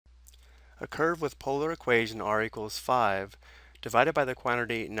A curve with polar equation r equals 5 divided by the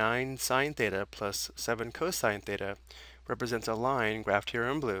quantity 9 sine theta plus 7 cosine theta represents a line graphed here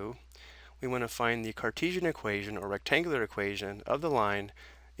in blue. We want to find the Cartesian equation or rectangular equation of the line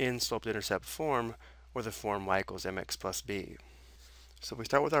in slope-intercept form, or the form y equals mx plus b. So we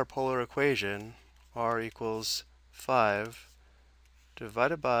start with our polar equation, r equals 5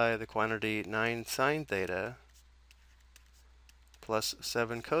 divided by the quantity 9 sine theta plus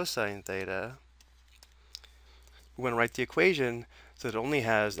 7 cosine theta. We want to write the equation so that it only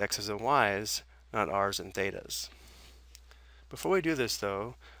has x's and y's, not r's and thetas. Before we do this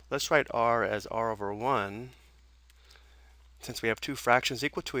though, let's write r as r over 1. Since we have two fractions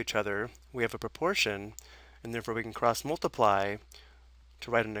equal to each other, we have a proportion, and therefore we can cross multiply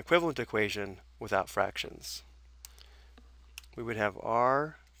to write an equivalent equation without fractions. We would have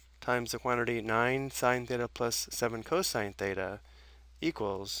r times the quantity 9 sine theta plus 7 cosine theta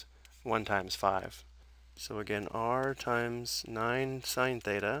equals 1 times 5. So again, r times 9 sine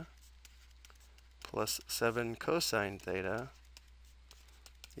theta plus 7 cosine theta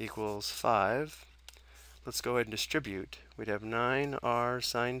equals 5. Let's go ahead and distribute. We'd have 9r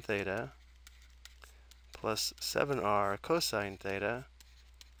sine theta plus 7r cosine theta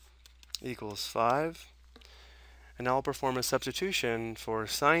equals 5. And now I'll perform a substitution for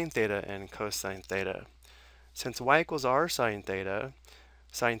sine theta and cosine theta. Since y equals r sine theta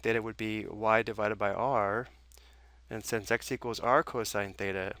would be y divided by r. And since x equals r cosine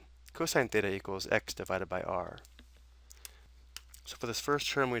theta equals x divided by r. So for this first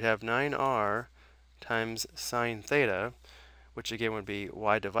term, we'd have 9r times sine theta, which again would be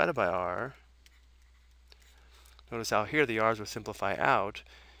y divided by r. Notice how here the r's will simplify out,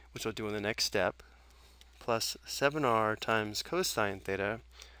 which we'll do in the next step, plus 7r times cosine theta.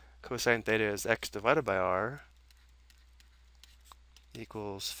 Cosine theta is x divided by r,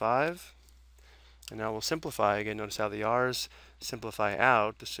 equals 5. And now we'll simplify again. Notice how the r's simplify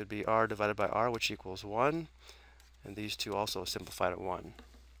out. This should be r divided by r, which equals 1. And these two also simplify to 1.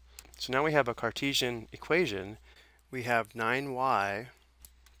 So now we have a Cartesian equation. We have 9y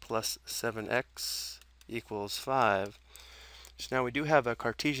plus 7x equals 5. So now we do have a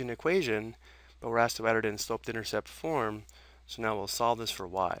Cartesian equation, but we're asked to write it in slope-intercept form. So now we'll solve this for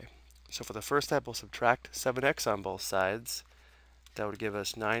y. So for the first step, we'll subtract 7x on both sides. That would give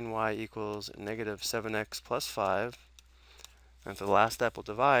us 9y equals negative 7x plus 5. And for the last step, we'll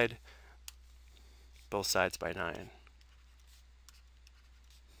divide both sides by 9.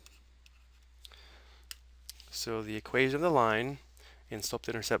 So the equation of the line in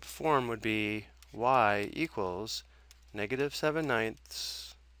slope-intercept form would be y equals negative 7/9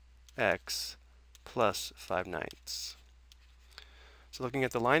 x plus 5/9. So looking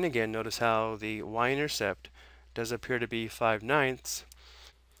at the line again, notice how the y-intercept does appear to be 5/9.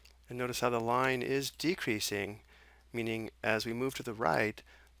 And notice how the line is decreasing, meaning as we move to the right,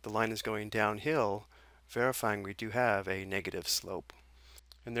 the line is going downhill, verifying we do have a negative slope.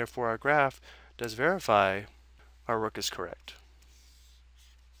 And therefore our graph does verify our work is correct.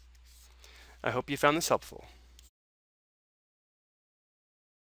 I hope you found this helpful.